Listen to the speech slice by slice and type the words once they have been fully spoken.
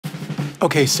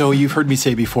Okay, so you've heard me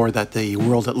say before that the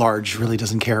world at large really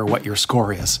doesn't care what your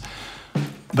score is.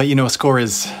 But a score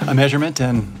is a measurement,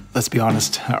 and let's be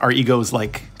honest, our egos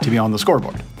like to be on the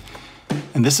scoreboard.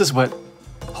 And this is what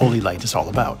Holy Light is all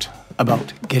about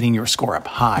getting your score up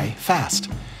high, fast.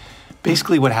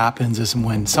 Basically what happens is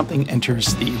when something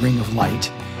enters the ring of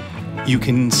light, you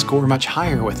can score much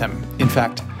higher with them. In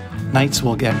fact, knights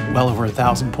will get well over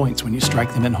 1,000 points when you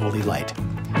strike them in Holy Light.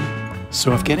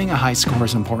 So if getting a high score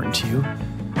is important to you,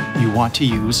 you want to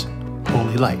use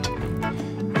Holy Light.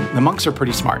 The monks are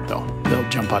pretty smart though. They'll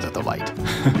jump out of the light.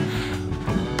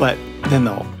 But then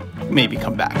they'll maybe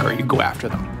come back or you go after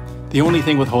them. The only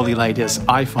thing with Holy Light is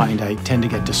I find I tend to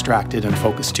get distracted and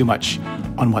focus too much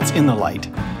on what's in the light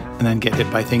and then get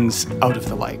hit by things out of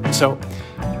the light. So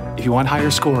if you want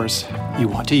higher scores, you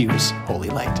want to use Holy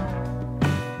Light.